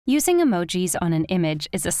Using emojis on an image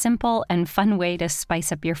is a simple and fun way to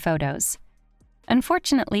spice up your photos.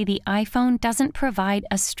 Unfortunately, the iPhone doesn't provide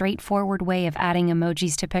a straightforward way of adding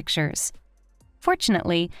emojis to pictures.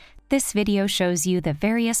 Fortunately, this video shows you the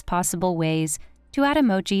various possible ways to add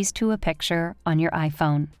emojis to a picture on your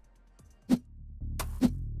iPhone.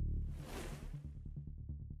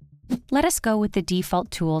 Let us go with the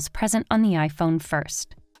default tools present on the iPhone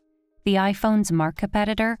first. The iPhone's markup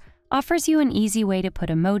editor offers you an easy way to put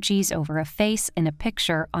emojis over a face in a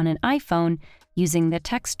picture on an iPhone using the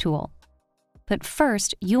text tool. But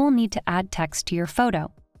first, you will need to add text to your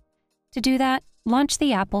photo. To do that, launch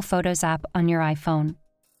the Apple Photos app on your iPhone.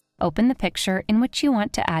 Open the picture in which you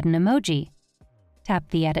want to add an emoji. Tap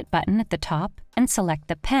the Edit button at the top and select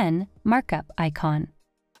the Pen markup icon.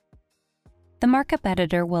 The markup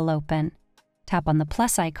editor will open. Tap on the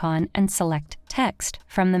plus icon and select Text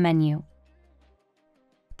from the menu.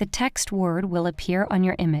 The text word will appear on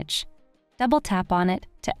your image. Double tap on it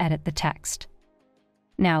to edit the text.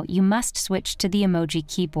 Now, you must switch to the Emoji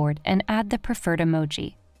Keyboard and add the preferred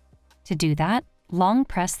emoji. To do that, long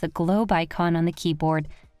press the globe icon on the keyboard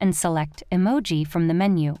and select Emoji from the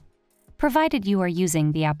menu, provided you are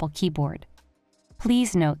using the Apple keyboard.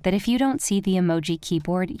 Please note that if you don't see the Emoji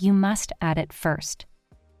Keyboard, you must add it first.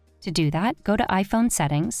 To do that, go to iPhone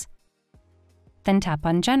Settings, then tap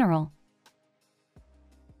on General.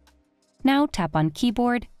 Now tap on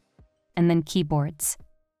Keyboard, and then Keyboards.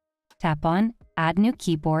 Tap on Add New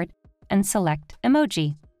Keyboard and select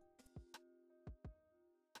Emoji.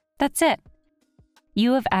 That's it!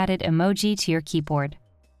 You have added emoji to your keyboard.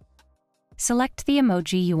 Select the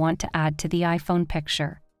emoji you want to add to the iPhone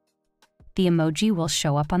picture. The emoji will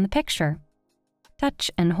show up on the picture.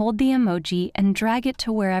 Touch and hold the emoji and drag it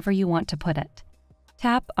to wherever you want to put it.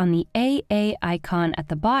 Tap on the AA icon at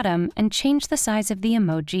the bottom and change the size of the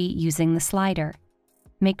emoji using the slider.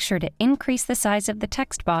 Make sure to increase the size of the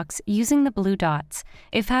text box using the blue dots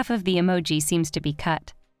if half of the emoji seems to be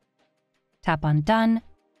cut. Tap on Done,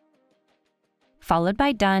 followed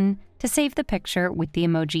by Done to save the picture with the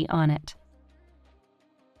emoji on it.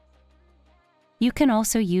 You can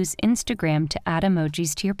also use Instagram to add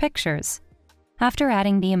emojis to your pictures. After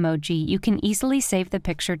adding the emoji, you can easily save the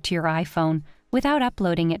picture to your iPhone without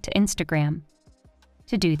uploading it to Instagram.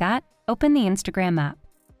 To do that, open the Instagram app,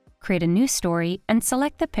 create a new story, and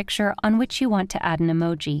select the picture on which you want to add an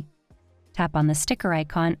emoji. Tap on the sticker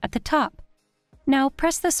icon at the top. Now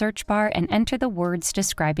press the search bar and enter the words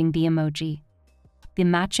describing the emoji. The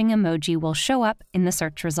matching emoji will show up in the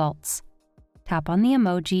search results. Tap on the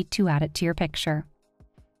emoji to add it to your picture.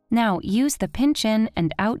 Now use the pinch in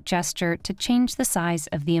and out gesture to change the size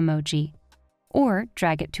of the emoji, or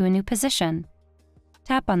drag it to a new position.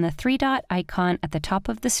 Tap on the three-dot icon at the top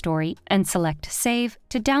of the story and select Save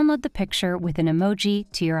to download the picture with an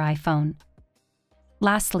emoji to your iPhone.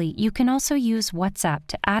 Lastly, you can also use WhatsApp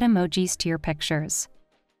to add emojis to your pictures.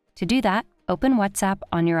 To do that, open WhatsApp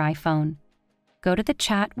on your iPhone. Go to the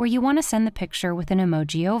chat where you want to send the picture with an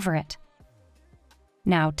emoji over it.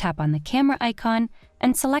 Now tap on the camera icon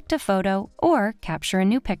and select a photo or capture a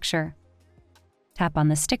new picture. Tap on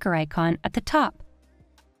the sticker icon at the top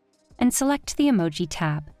and select the Emoji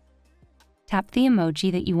tab. Tap the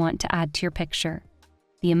emoji that you want to add to your picture.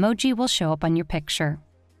 The emoji will show up on your picture.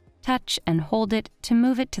 Touch and hold it to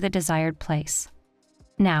move it to the desired place.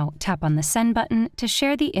 Now tap on the Send button to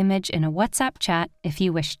share the image in a WhatsApp chat if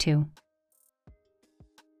you wish to.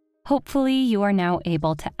 Hopefully, you are now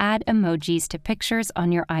able to add emojis to pictures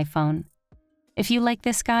on your iPhone. If you like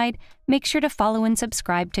this guide, make sure to follow and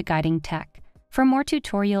subscribe to Guiding Tech for more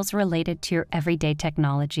tutorials related to your everyday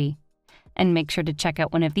technology. And make sure to check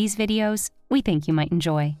out one of these videos we think you might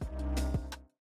enjoy.